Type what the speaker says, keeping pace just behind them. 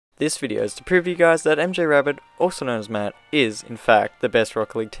This video is to prove to you guys that MJRabbid, also known as Matt, is, in fact, the best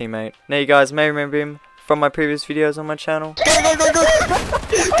Rocket League teammate. Now you guys may remember him from my previous videos on my channel. Go,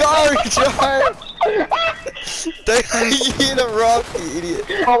 Joe! Don't hit the rock, you idiot!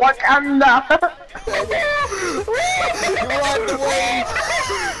 Oh, Wakanda! Ride the wave!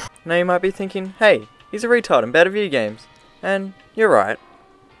 Now you might be thinking, hey, he's a retard in better video games. And you're right.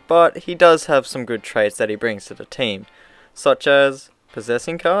 But he does have some good traits that he brings to the team, such as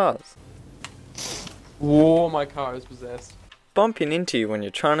possessing cars. Whoa, my car is possessed. Bumping into you when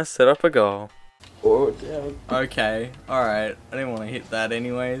you're trying to set up a goal. Oh, damn. Okay, alright, I didn't want to hit that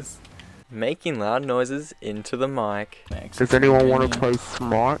anyways. Making loud noises into the mic. Does anyone want to play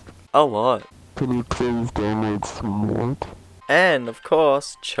smart? A lot. Can you please download smart? And, of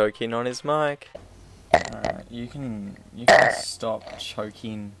course, choking on his mic. Alright, you can stop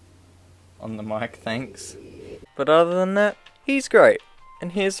choking on the mic, thanks. But other than that, he's great.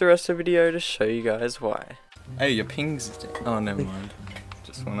 And here's the rest of the video to show you guys why. Hey, your ping's... Oh, never mind.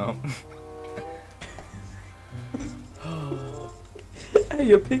 Just went up. Hey,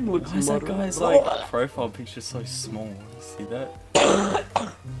 your ping looks Why is that guy's like profile picture so small? You see that?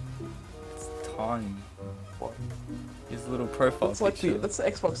 It's tiny. What? His little profile That's like picture. that's the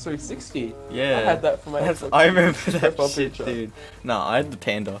Xbox 360. Yeah. I had that for my Xbox. I remember that profile shit, picture. dude. Nah, I had the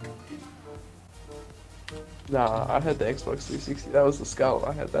panda. Nah, I had the Xbox 360. That was the skull.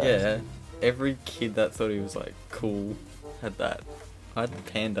 I had that. Yeah. Every kid that thought he was like cool had that. I had the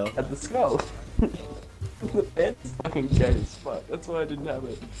panda. Had the skull. The panda's fucking gay as fuck. That's why I didn't have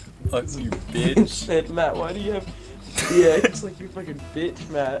it. Fuck you, bitch. Said, Matt, why do you have? Yeah, it's like, you fucking bitch,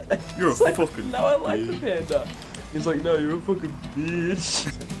 Matt. You're a It's like, fucking no, I like the panda. He's like, no, you're a fucking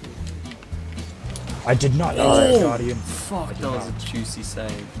bitch. I did not know that, Guardian. Fuck, that was a juicy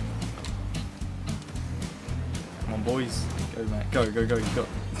save. Come on, boys. Go, Matt. Go, go, go. You got.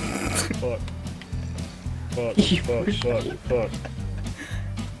 Fuck.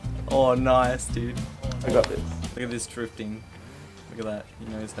 Oh, nice, dude. I got this. Look at this drifting. Look at that. He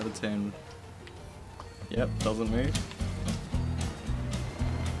knows how to turn. Yep, doesn't move.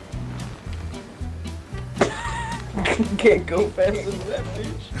 Can't go faster than that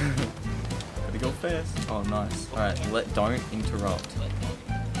bitch. Gotta go fast. Oh, nice. Alright, don't interrupt. Do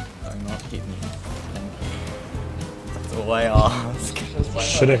not hit me. Thank you. That's all I ask.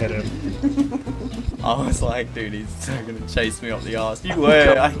 Should've hit him. I was like, dude, he's so gonna chase me up the arse. You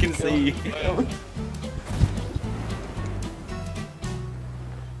were, I can see.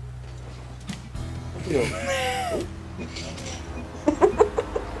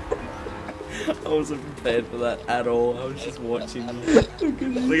 I wasn't prepared for that at all. I was just watching. Look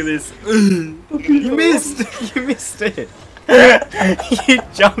at this. You missed! You missed it! You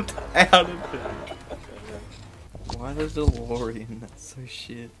jumped out of it. Why the DeLorean? That's so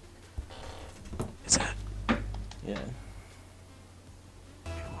shit. Is that? Yeah.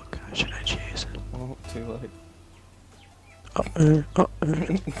 What car should I choose? Oh, too late.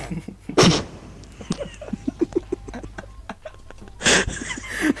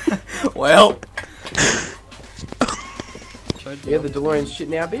 Well. Yeah, the DeLorean's shit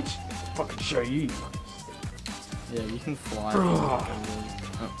now, bitch. Fucking show you. Yeah, you can fly. Oh,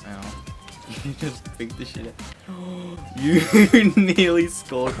 ow. You just beat the shit out. You nearly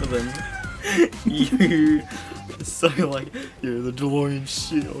scored for them. You so like, yeah, the DeLorean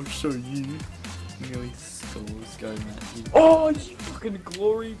shit, I'll show you. Nearly scores, go Matt. Oh, you fucking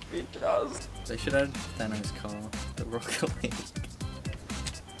glory bitch. They should add Thanos' car, the Rocket League.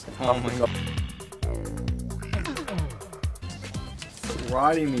 Oh my god. Stop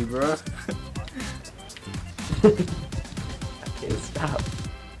riding me, bro. I can't stop.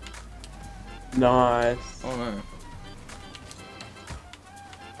 Nice. Oh no.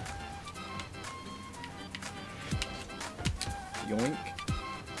 Yoink.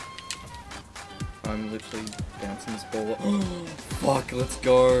 I'm literally bouncing this ball. Oh, fuck, let's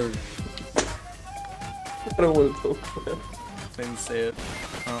go. I don't want to talk about it. Didn't see it.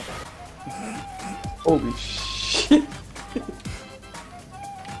 Oh. Holy shit.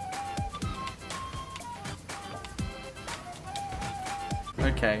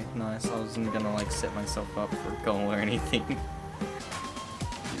 Okay, nice. I wasn't gonna like set myself up for a goal or anything. Dude,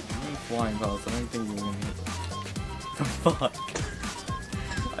 you're flying past. I don't think you're gonna hit. The fuck?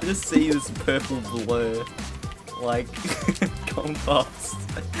 I just see this purple blur, like, going past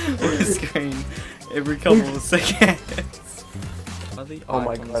on the screen every couple of seconds. Oh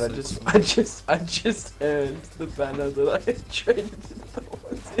my god, I just earned the banner that I traded the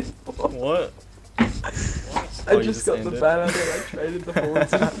horns in for. What? I just got the banner that I traded the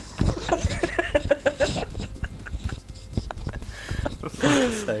horns in for.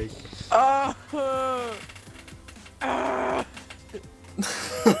 fuck's sake. Ah!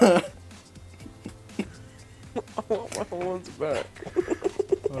 I want my horns back.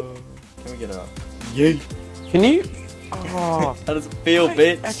 Can we get up? Yay! Can you? Oh, How does it feel, I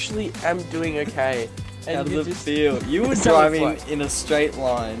bitch? actually am doing okay. And How does you it just... feel? You were Sounds driving like- in a straight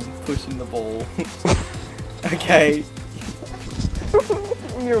line, pushing the ball. Okay.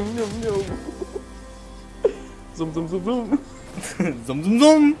 Yum, yum, yum. Zoom, zoom, zoom, zoom. Zoom zoom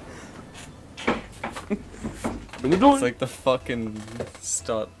zoom! Bring it down. It's like the fucking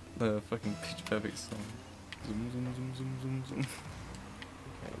start, the fucking Pitch Perfect song. Zoom zoom zoom zoom zoom zoom.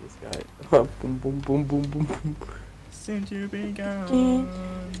 Okay, this guy. Boom, boom, boom, boom, boom, boom. Since you've been gone.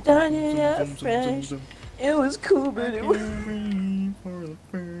 Started out fresh. It was cool, but it was...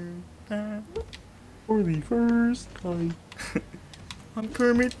 For the first time. I'm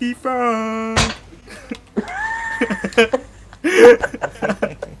Kermit the Frog.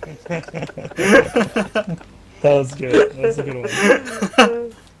 That was good. That's a good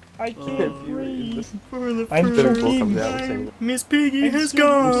one. I can't breathe. For the I'm first Kermit. Comes out and sings. time, Miss Piggy I'm has super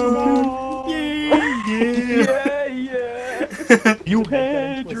gone. small. Yeah, yeah. Yeah. You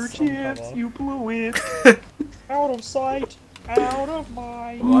Had your chance, you blew it. Out of sight, out of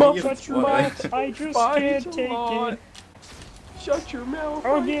mind. Why you- Shut your why- mouth, I just Fight can't take on. it. Shut your mouth.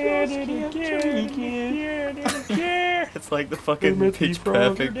 Oh, I yeah, just did can't again, take it. yeah, did again. It's like the fucking Kermit the Pitch Frog,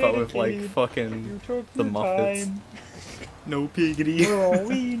 Perfect, you're but with like dedicated. fucking You took the your Muppets. time. No piggity. For all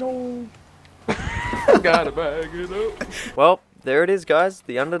we know. Gotta bag it up. Well, there it is, guys.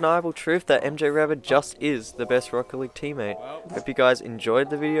 The undeniable truth that MJRabbid just is the best Rocket League teammate. Hope you guys enjoyed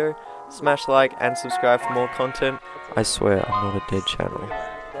the video. Smash like and subscribe for more content. I swear I'm not a dead channel.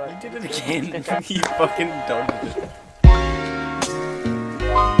 You did it again. You fucking dodged it.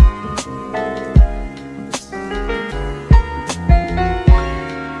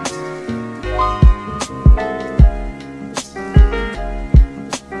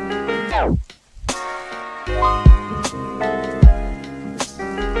 Ow.